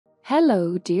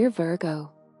Hello, dear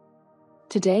Virgo.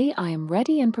 Today I am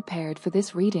ready and prepared for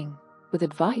this reading, with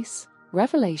advice,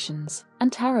 revelations, and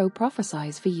tarot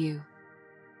prophecies for you.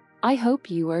 I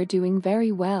hope you are doing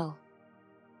very well.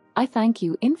 I thank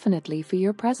you infinitely for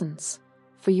your presence,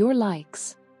 for your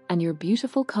likes, and your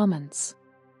beautiful comments.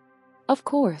 Of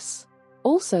course,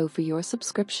 also for your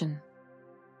subscription.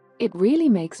 It really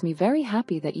makes me very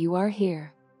happy that you are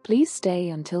here. Please stay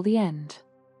until the end.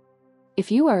 If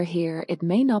you are here, it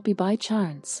may not be by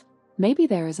chance. Maybe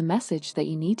there is a message that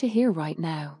you need to hear right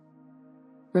now.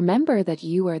 Remember that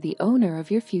you are the owner of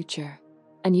your future,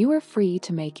 and you are free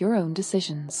to make your own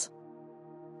decisions.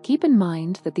 Keep in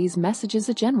mind that these messages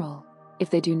are general. If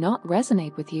they do not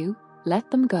resonate with you,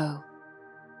 let them go.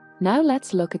 Now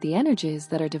let's look at the energies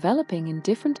that are developing in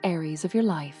different areas of your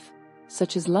life,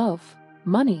 such as love,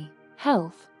 money,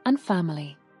 health, and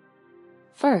family.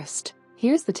 First,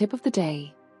 here's the tip of the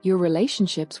day. Your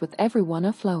relationships with everyone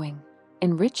are flowing,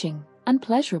 enriching, and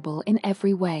pleasurable in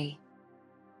every way.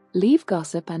 Leave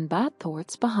gossip and bad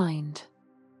thoughts behind.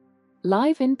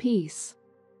 Live in peace.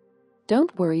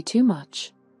 Don't worry too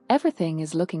much. Everything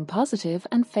is looking positive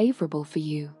and favorable for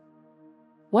you.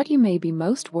 What you may be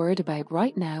most worried about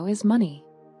right now is money,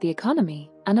 the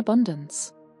economy, and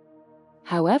abundance.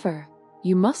 However,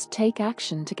 you must take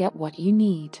action to get what you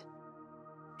need.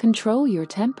 Control your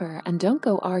temper and don't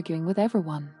go arguing with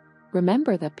everyone.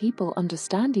 Remember that people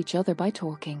understand each other by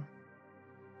talking.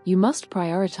 You must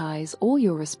prioritize all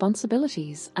your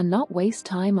responsibilities and not waste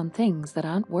time on things that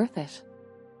aren't worth it.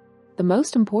 The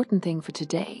most important thing for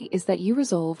today is that you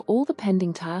resolve all the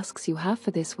pending tasks you have for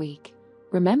this week.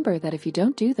 Remember that if you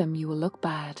don't do them, you will look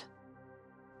bad.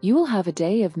 You will have a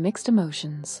day of mixed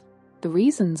emotions. The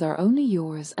reasons are only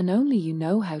yours and only you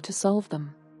know how to solve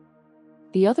them.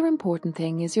 The other important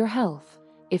thing is your health.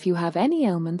 If you have any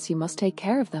ailments, you must take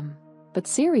care of them. But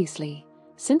seriously,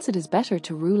 since it is better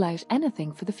to rule out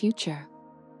anything for the future.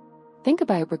 Think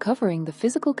about recovering the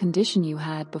physical condition you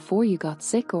had before you got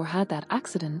sick or had that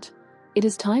accident. It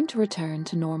is time to return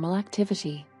to normal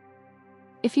activity.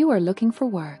 If you are looking for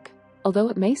work, although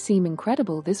it may seem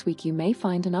incredible this week, you may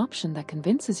find an option that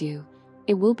convinces you.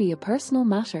 It will be a personal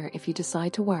matter if you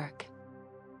decide to work.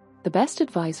 The best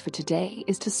advice for today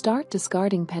is to start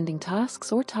discarding pending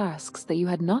tasks or tasks that you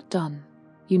had not done.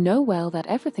 You know well that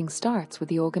everything starts with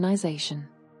the organization.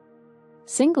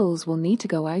 Singles will need to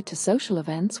go out to social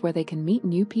events where they can meet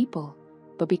new people,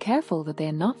 but be careful that they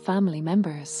are not family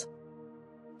members.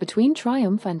 Between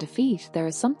triumph and defeat, there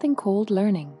is something called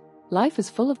learning. Life is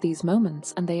full of these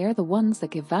moments, and they are the ones that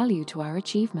give value to our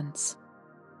achievements.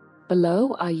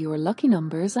 Below are your lucky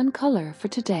numbers and color for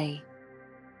today.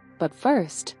 But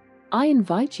first, I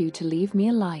invite you to leave me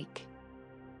a like.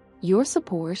 Your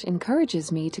support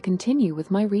encourages me to continue with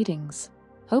my readings,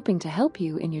 hoping to help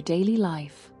you in your daily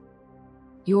life.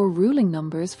 Your ruling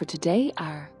numbers for today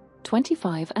are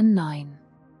 25 and 9.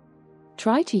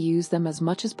 Try to use them as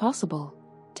much as possible.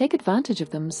 Take advantage of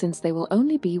them since they will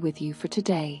only be with you for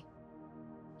today.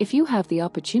 If you have the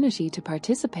opportunity to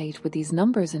participate with these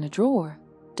numbers in a draw,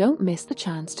 don't miss the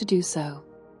chance to do so.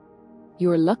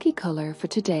 Your lucky color for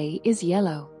today is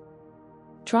yellow.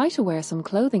 Try to wear some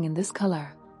clothing in this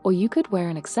color, or you could wear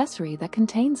an accessory that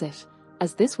contains it,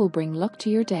 as this will bring luck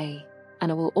to your day, and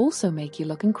it will also make you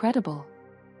look incredible.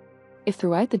 If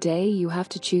throughout the day you have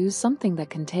to choose something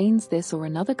that contains this or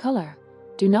another color,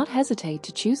 do not hesitate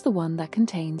to choose the one that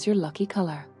contains your lucky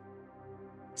color.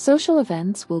 Social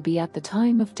events will be at the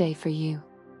time of day for you.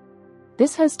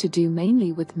 This has to do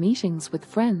mainly with meetings with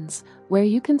friends, where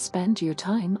you can spend your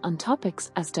time on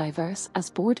topics as diverse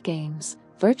as board games,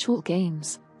 virtual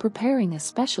games, preparing a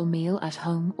special meal at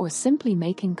home, or simply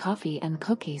making coffee and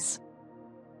cookies.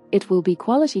 It will be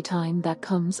quality time that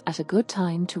comes at a good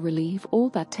time to relieve all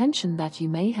that tension that you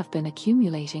may have been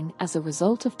accumulating as a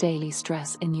result of daily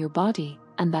stress in your body,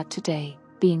 and that today,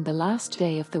 being the last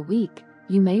day of the week,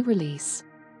 you may release.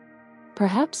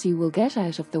 Perhaps you will get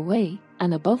out of the way,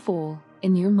 and above all,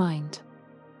 in your mind.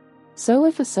 So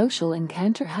if a social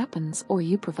encounter happens or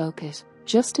you provoke it,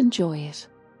 just enjoy it.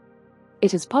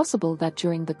 It is possible that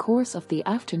during the course of the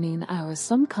afternoon hours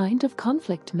some kind of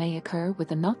conflict may occur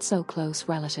with a not-so-close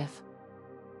relative.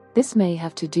 This may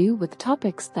have to do with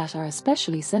topics that are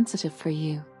especially sensitive for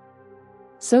you.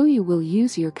 So you will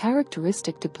use your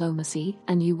characteristic diplomacy,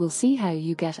 and you will see how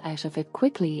you get out of it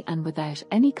quickly and without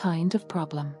any kind of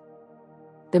problem.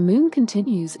 The moon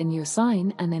continues in your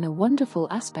sign and in a wonderful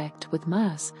aspect with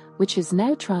Mars, which is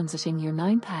now transiting your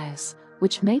 9th house,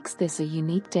 which makes this a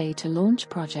unique day to launch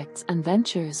projects and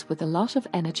ventures with a lot of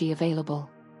energy available.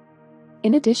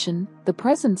 In addition, the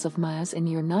presence of Mars in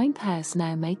your 9th house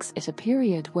now makes it a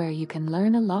period where you can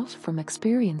learn a lot from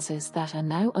experiences that are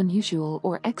now unusual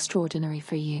or extraordinary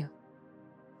for you.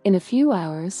 In a few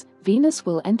hours, Venus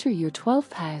will enter your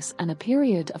 12th house and a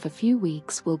period of a few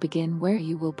weeks will begin where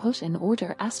you will put in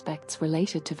order aspects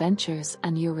related to ventures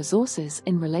and your resources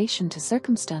in relation to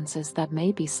circumstances that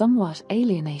may be somewhat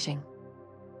alienating.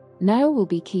 Now will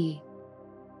be key.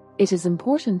 It is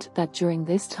important that during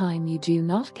this time you do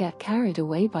not get carried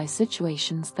away by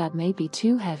situations that may be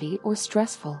too heavy or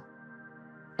stressful.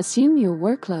 Assume your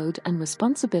workload and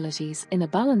responsibilities in a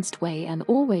balanced way and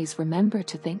always remember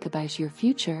to think about your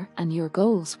future and your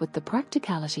goals with the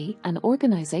practicality and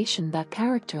organization that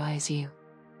characterize you.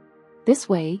 This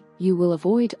way, you will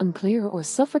avoid unclear or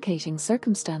suffocating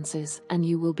circumstances and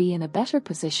you will be in a better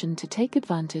position to take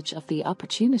advantage of the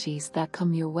opportunities that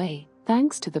come your way,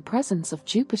 thanks to the presence of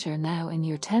Jupiter now in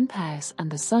your 10th house and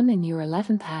the Sun in your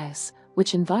 11th house,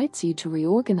 which invites you to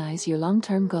reorganize your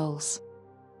long-term goals.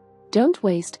 Don't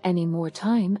waste any more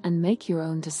time and make your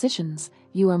own decisions.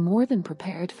 You are more than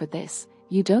prepared for this.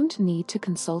 You don't need to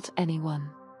consult anyone.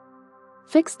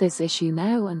 Fix this issue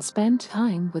now and spend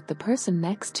time with the person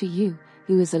next to you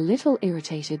who is a little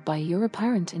irritated by your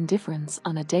apparent indifference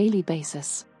on a daily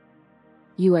basis.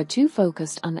 You are too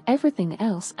focused on everything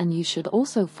else and you should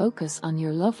also focus on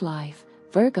your love life,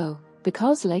 Virgo,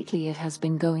 because lately it has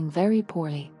been going very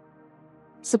poorly.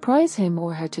 Surprise him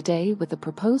or her today with a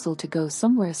proposal to go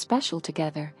somewhere special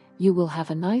together. You will have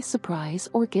a nice surprise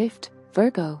or gift,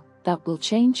 Virgo, that will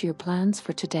change your plans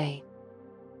for today.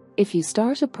 If you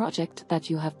start a project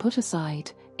that you have put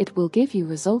aside, it will give you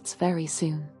results very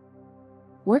soon.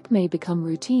 Work may become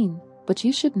routine, but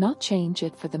you should not change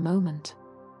it for the moment.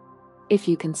 If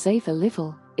you can save a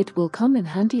little, it will come in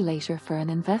handy later for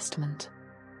an investment.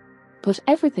 Put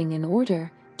everything in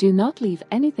order. Do not leave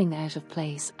anything out of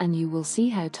place and you will see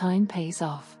how time pays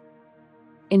off.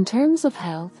 In terms of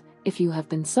health, if you have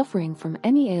been suffering from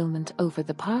any ailment over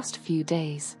the past few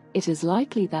days, it is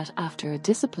likely that after a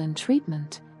disciplined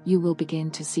treatment, you will begin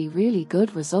to see really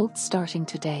good results starting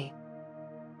today.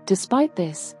 Despite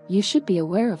this, you should be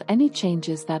aware of any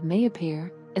changes that may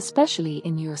appear, especially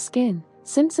in your skin,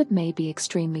 since it may be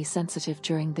extremely sensitive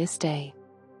during this day.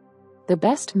 The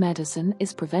best medicine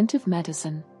is preventive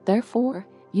medicine, therefore,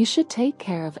 you should take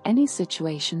care of any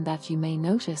situation that you may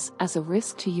notice as a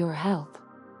risk to your health.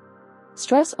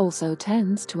 Stress also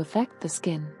tends to affect the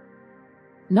skin.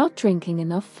 Not drinking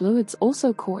enough fluids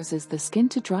also causes the skin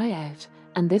to dry out,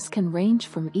 and this can range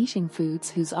from eating foods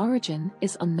whose origin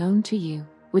is unknown to you,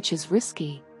 which is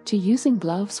risky, to using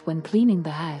gloves when cleaning the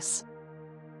house.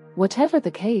 Whatever the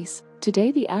case,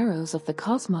 today the arrows of the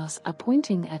cosmos are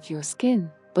pointing at your skin,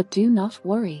 but do not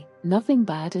worry, nothing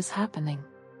bad is happening.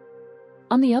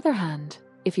 On the other hand,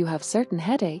 if you have certain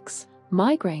headaches,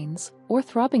 migraines, or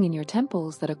throbbing in your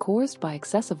temples that are caused by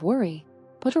excessive worry,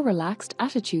 put a relaxed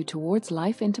attitude towards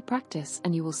life into practice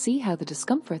and you will see how the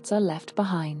discomforts are left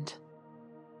behind.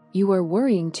 You are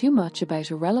worrying too much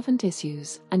about irrelevant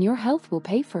issues and your health will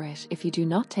pay for it if you do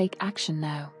not take action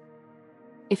now.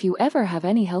 If you ever have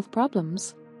any health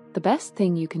problems, the best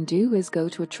thing you can do is go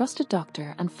to a trusted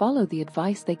doctor and follow the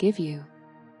advice they give you.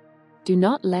 Do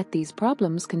not let these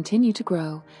problems continue to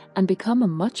grow and become a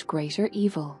much greater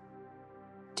evil.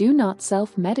 Do not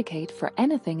self-medicate for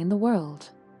anything in the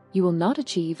world. You will not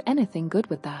achieve anything good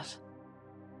with that.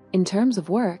 In terms of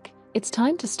work, it's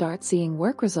time to start seeing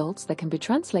work results that can be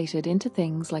translated into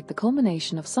things like the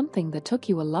culmination of something that took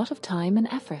you a lot of time and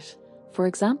effort. For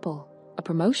example, a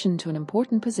promotion to an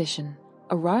important position,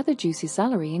 a rather juicy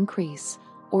salary increase,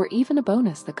 or even a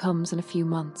bonus that comes in a few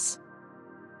months.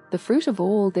 The fruit of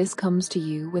all this comes to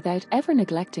you without ever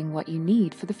neglecting what you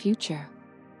need for the future.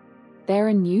 There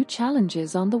are new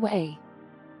challenges on the way.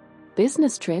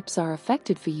 Business trips are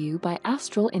affected for you by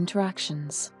astral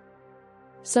interactions.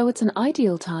 So it's an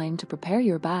ideal time to prepare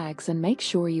your bags and make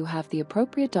sure you have the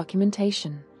appropriate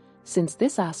documentation, since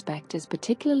this aspect is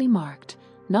particularly marked,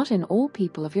 not in all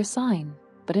people of your sign,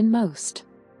 but in most.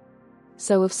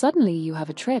 So if suddenly you have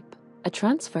a trip, a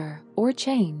transfer, or a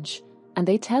change, and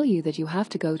they tell you that you have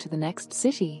to go to the next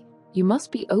city, you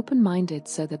must be open-minded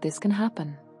so that this can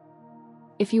happen.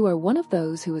 If you are one of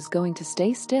those who is going to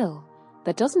stay still,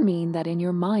 that doesn't mean that in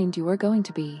your mind you are going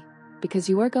to be, because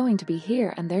you are going to be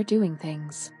here and there doing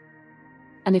things.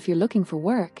 And if you're looking for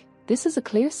work, this is a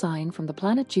clear sign from the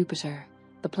planet Jupiter,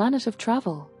 the planet of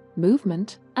travel,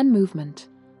 movement,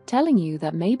 telling you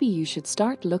that maybe you should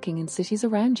start looking in cities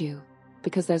around you,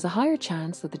 because there's a higher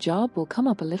chance that the job will come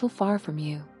up a little far from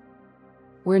you.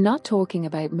 We're not talking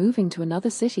about moving to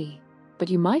another city, but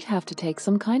you might have to take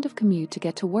some kind of commute to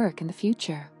get to work in the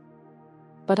future.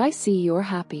 But I see you're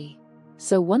happy,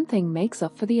 so one thing makes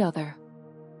up for the other.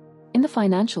 In the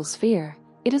financial sphere,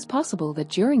 it is possible that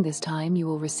during this time you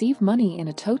will receive money in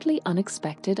a totally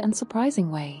unexpected and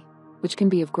surprising way, which can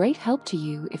be of great help to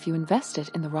you if you invest it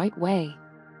in the right way.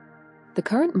 The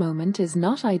current moment is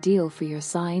not ideal for your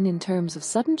sign in terms of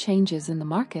sudden changes in the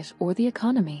market or the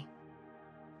economy.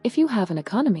 If you have an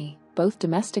economy, both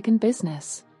domestic and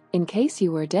business, in case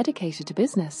you are dedicated to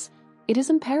business, it is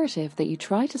imperative that you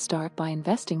try to start by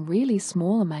investing really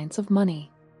small amounts of money.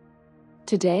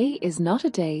 Today is not a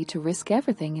day to risk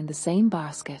everything in the same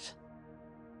basket.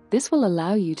 This will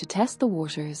allow you to test the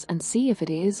waters and see if it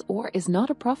is or is not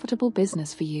a profitable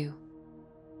business for you.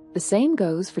 The same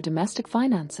goes for domestic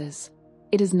finances.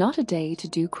 It is not a day to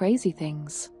do crazy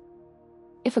things.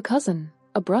 If a cousin,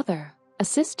 a brother, a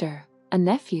sister, a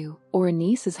nephew, or a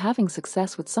niece is having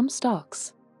success with some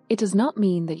stocks, it does not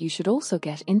mean that you should also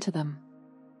get into them.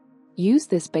 Use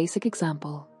this basic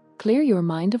example. Clear your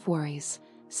mind of worries,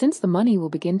 since the money will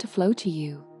begin to flow to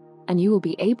you, and you will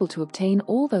be able to obtain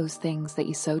all those things that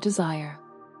you so desire.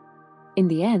 In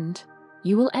the end,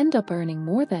 you will end up earning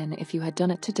more than if you had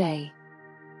done it today.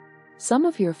 Some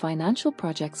of your financial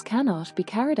projects cannot be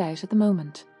carried out at the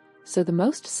moment, so the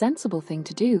most sensible thing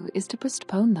to do is to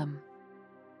postpone them.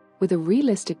 With a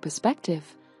realistic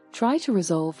perspective, try to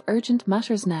resolve urgent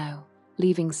matters now,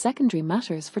 leaving secondary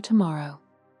matters for tomorrow.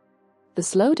 The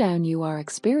slowdown you are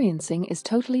experiencing is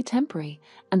totally temporary,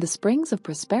 and the springs of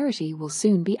prosperity will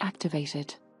soon be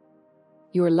activated.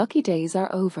 Your lucky days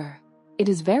are over. It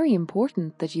is very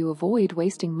important that you avoid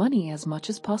wasting money as much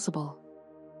as possible.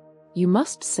 You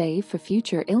must save for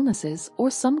future illnesses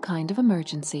or some kind of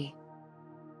emergency.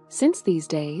 Since these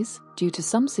days, due to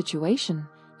some situation,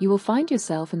 you will find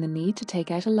yourself in the need to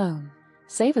take out a loan,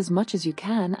 save as much as you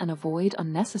can and avoid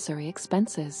unnecessary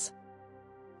expenses.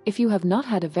 If you have not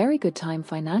had a very good time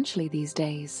financially these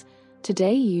days,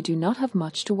 today you do not have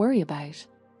much to worry about,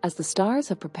 as the stars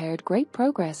have prepared great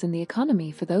progress in the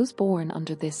economy for those born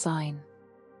under this sign.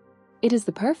 It is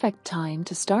the perfect time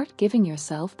to start giving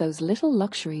yourself those little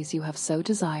luxuries you have so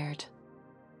desired.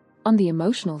 On the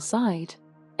emotional side,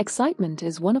 excitement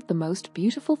is one of the most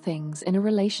beautiful things in a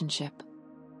relationship.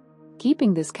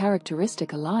 Keeping this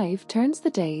characteristic alive turns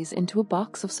the days into a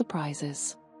box of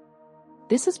surprises.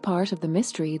 This is part of the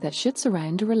mystery that should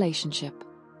surround a relationship,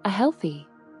 a healthy,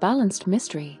 balanced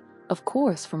mystery, of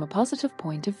course from a positive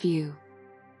point of view.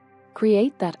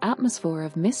 Create that atmosphere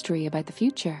of mystery about the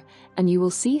future, and you will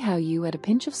see how you add a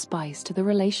pinch of spice to the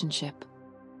relationship.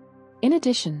 In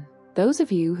addition, those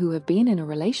of you who have been in a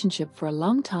relationship for a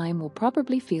long time will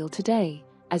probably feel today,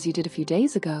 as you did a few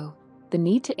days ago, the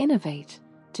need to innovate,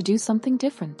 to do something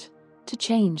different, to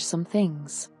change some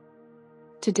things.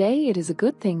 Today it is a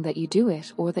good thing that you do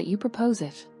it or that you propose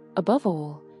it. Above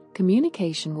all,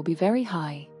 communication will be very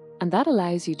high, and that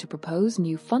allows you to propose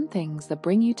new fun things that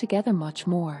bring you together much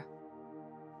more.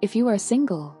 If you are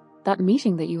single, that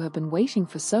meeting that you have been waiting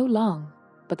for so long,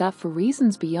 but that for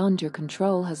reasons beyond your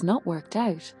control has not worked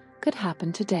out, could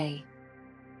happen today.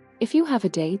 If you have a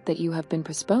date that you have been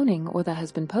postponing or that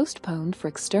has been postponed for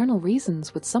external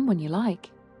reasons with someone you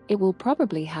like, it will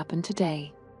probably happen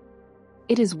today.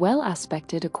 It is well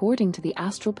aspected according to the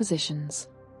astral positions,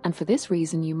 and for this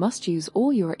reason you must use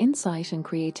all your insight and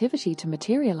creativity to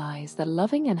materialize that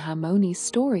loving and harmonious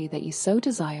story that you so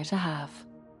desire to have.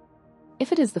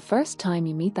 If it is the first time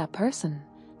you meet that person,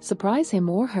 surprise him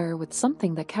or her with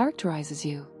something that characterizes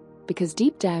you, because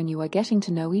deep down you are getting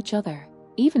to know each other,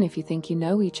 even if you think you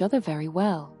know each other very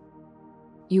well.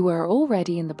 You are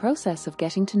already in the process of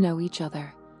getting to know each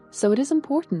other, so it is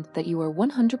important that you are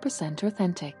 100%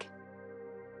 authentic.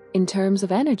 In terms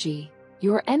of energy,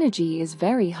 your energy is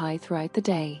very high throughout the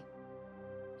day.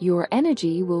 Your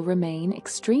energy will remain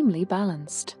extremely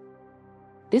balanced.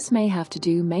 This may have to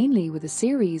do mainly with a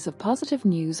series of positive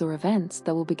news or events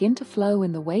that will begin to flow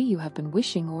in the way you have been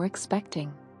wishing or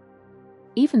expecting.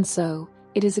 Even so,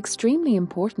 it is extremely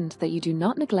important that you do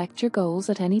not neglect your goals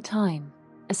at any time,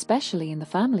 especially in the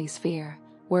family sphere,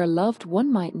 where a loved one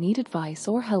might need advice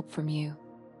or help from you.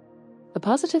 The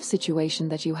positive situation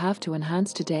that you have to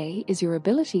enhance today is your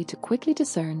ability to quickly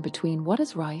discern between what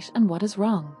is right and what is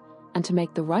wrong, and to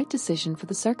make the right decision for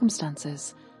the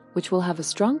circumstances, which will have a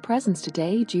strong presence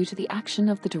today due to the action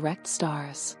of the direct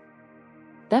stars.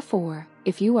 Therefore,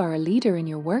 if you are a leader in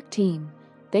your work team,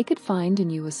 they could find in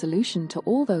you a solution to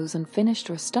all those unfinished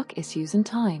or stuck issues in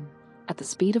time, at the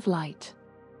speed of light.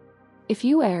 If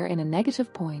you err in a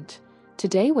negative point,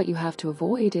 today what you have to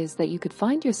avoid is that you could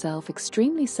find yourself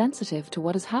extremely sensitive to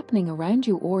what is happening around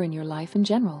you or in your life in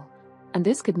general, and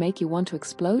this could make you want to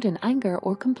explode in anger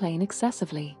or complain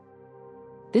excessively.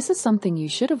 This is something you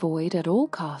should avoid at all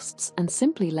costs and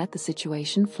simply let the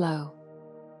situation flow.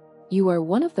 You are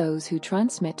one of those who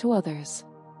transmit to others,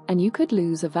 and you could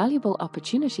lose a valuable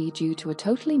opportunity due to a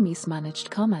totally mismanaged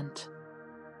comment.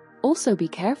 Also be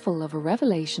careful of a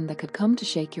revelation that could come to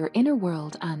shake your inner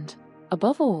world and,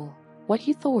 above all, what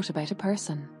you thought about a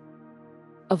person.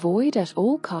 Avoid at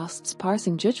all costs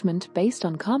passing judgment based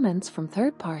on comments from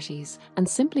third parties and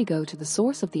simply go to the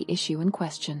source of the issue in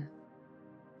question.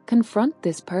 Confront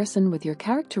this person with your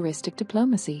characteristic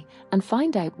diplomacy and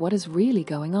find out what is really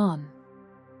going on.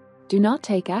 Do not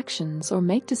take actions or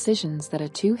make decisions that are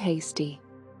too hasty.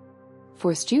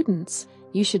 For students,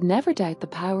 you should never doubt the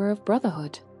power of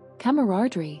brotherhood,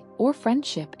 camaraderie, or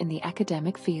friendship in the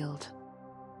academic field.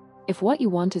 If what you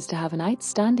want is to have an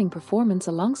outstanding performance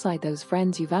alongside those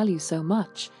friends you value so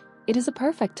much, it is a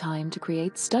perfect time to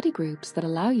create study groups that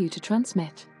allow you to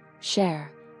transmit,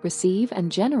 share, receive,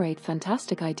 and generate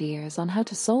fantastic ideas on how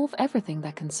to solve everything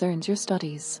that concerns your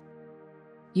studies.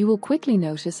 You will quickly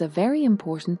notice a very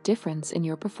important difference in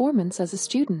your performance as a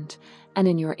student and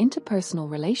in your interpersonal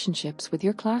relationships with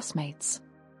your classmates.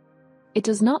 It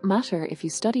does not matter if you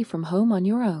study from home on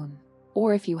your own,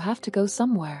 or if you have to go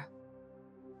somewhere.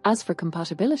 As for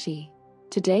compatibility,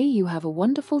 today you have a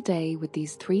wonderful day with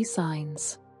these 3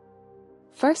 signs.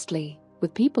 Firstly,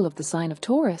 with people of the sign of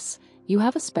Taurus, you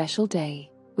have a special day,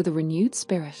 with a renewed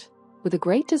spirit, with a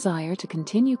great desire to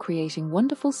continue creating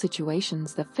wonderful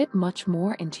situations that fit much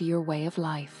more into your way of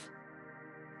life.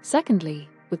 Secondly,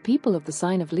 with people of the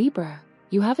sign of Libra,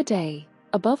 you have a day,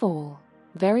 above all,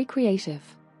 very creative,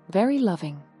 very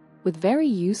loving, with very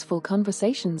useful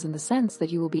conversations in the sense that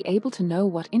you will be able to know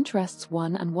what interests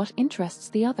one and what interests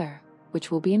the other, which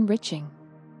will be enriching.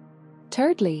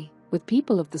 Thirdly, with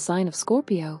people of the sign of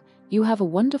Scorpio, you have a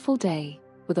wonderful day,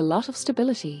 with a lot of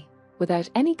stability, without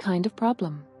any kind of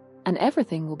problem, and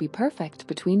everything will be perfect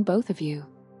between both of you.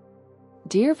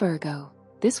 Dear Virgo,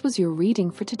 this was your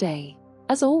reading for today.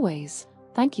 As always,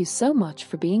 thank you so much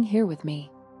for being here with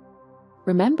me.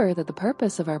 Remember that the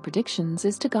purpose of our predictions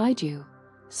is to guide you,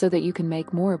 so that you can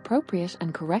make more appropriate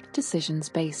and correct decisions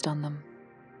based on them.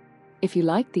 If you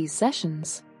like these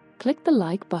sessions, click the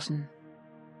like button.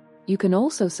 You can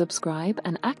also subscribe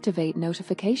and activate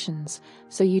notifications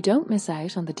so you don't miss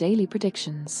out on the daily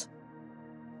predictions.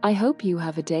 I hope you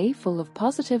have a day full of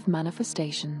positive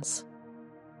manifestations.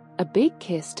 A big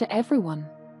kiss to everyone.